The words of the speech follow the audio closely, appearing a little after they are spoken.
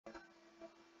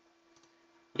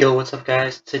Yo, what's up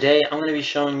guys? Today I'm going to be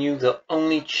showing you the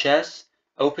only chess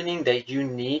opening that you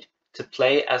need to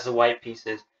play as the white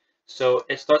pieces. So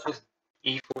it starts with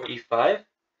e4, e5,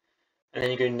 and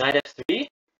then you go knight f3,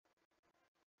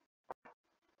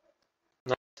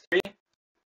 knight f3, knight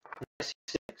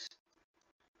c6,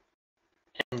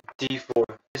 and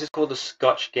d4. This is called the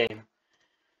Scotch game.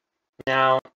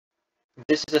 Now,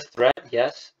 this is a threat,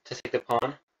 yes, to take the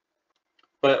pawn,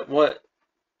 but what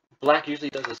black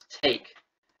usually does is take,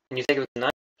 and you take it with the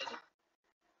knight,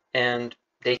 and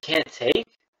they can't take,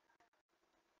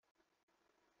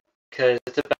 because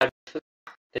it's a bad move.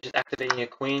 They're just activating a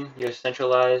queen, you're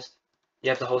centralized, you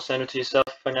have the whole center to yourself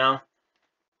for now.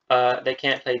 They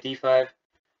can't play d5.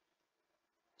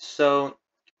 So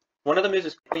one of the moves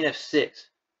is queen f6,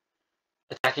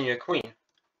 attacking your queen.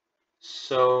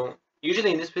 So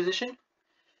usually in this position,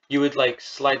 you would like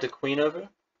slide the queen over,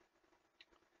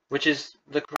 which is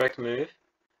the correct move.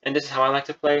 And this is how I like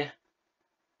to play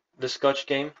the Scotch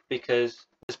game, because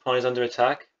this pawn is under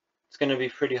attack. It's going to be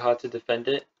pretty hard to defend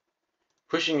it.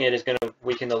 Pushing it is going to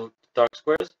weaken the dark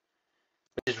squares,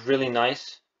 which is really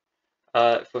nice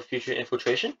for future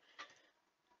infiltration.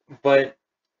 But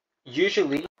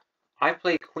usually I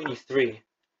play queen e3,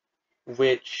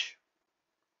 which,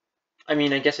 I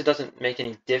mean, I guess it doesn't make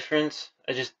any difference.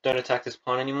 I just don't attack this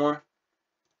pawn anymore.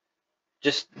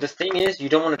 Just the thing is, you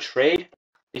don't want to trade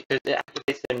because it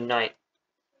activates their knight,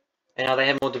 and now they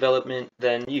have more development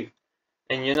than you,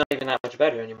 and you're not even that much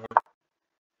better anymore.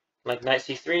 Like knight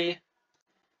c3,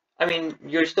 I mean,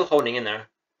 you're still holding in there,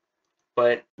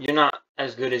 but you're not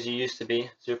as good as you used to be,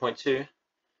 0.2.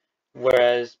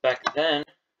 Whereas back then,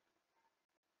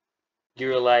 you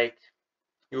were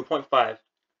 0.5.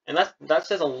 And that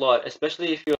says a lot,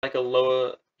 especially if you're like a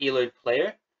lower eloed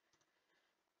player.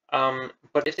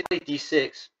 But if they play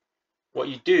d6, what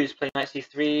you do is play knight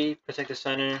c3, protect the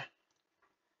center,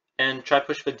 and try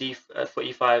push for for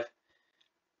e5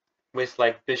 with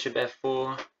like bishop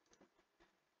f4,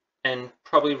 and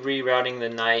probably rerouting the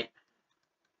knight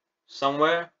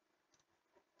somewhere,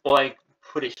 or like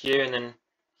put it here and then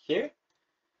here.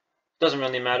 Doesn't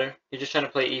really matter. You're just trying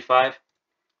to play e5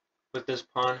 with this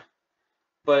pawn.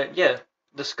 But yeah,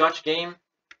 the Scotch game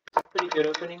is a pretty good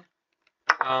opening.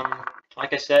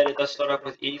 Like I said, it does start off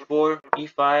with e4,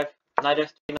 e5, knight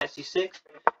f3, knight c6,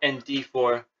 and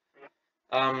d4.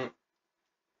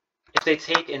 If they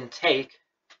take and take,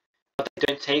 but they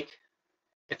don't take,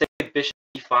 if they play bishop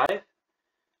e5,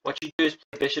 what you do is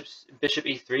play bishop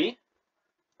e3,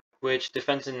 which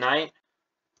defends the knight.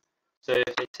 So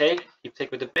if they take, you take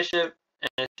with the bishop,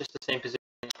 and it's just the same position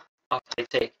after they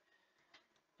take.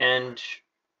 And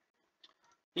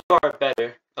you are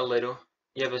better a little.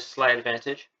 You have a slight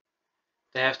advantage.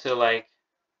 They have to like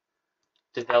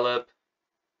develop,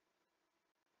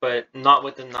 but not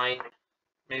with the knight.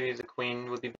 Maybe the queen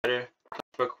would be better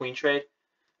for a queen trade.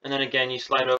 And then again, you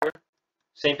slide over,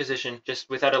 same position, just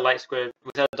without a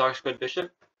dark squared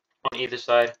bishop on either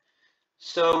side.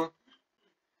 So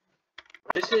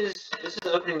this is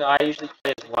the opening that I usually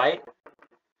play as white.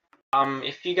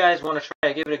 If you guys want to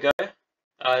try, give it a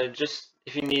go. Just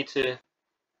if you need to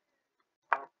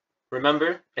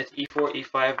remember, it's e4,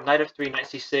 e5, knight f3, knight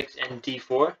c6, and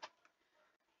d4.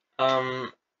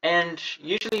 And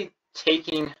usually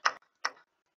taking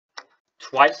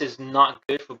twice is not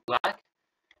good for black.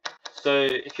 So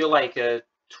if you're like a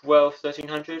 12,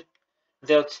 1300,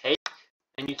 they'll take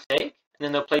and you take, and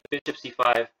then they'll play bishop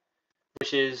c5,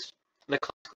 which is the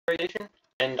classical variation,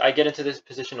 and I get into this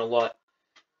position a lot.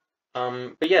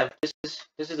 But yeah, this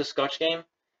is the Scotch game,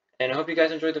 and I hope you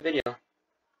guys enjoyed the video.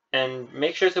 And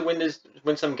make sure to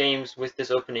win some games with this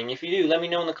opening. If you do, let me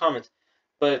know in the comments.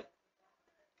 But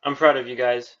I'm proud of you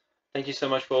guys. Thank you so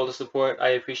much for all the support.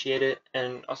 I appreciate it,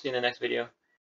 and I'll see you in the next video.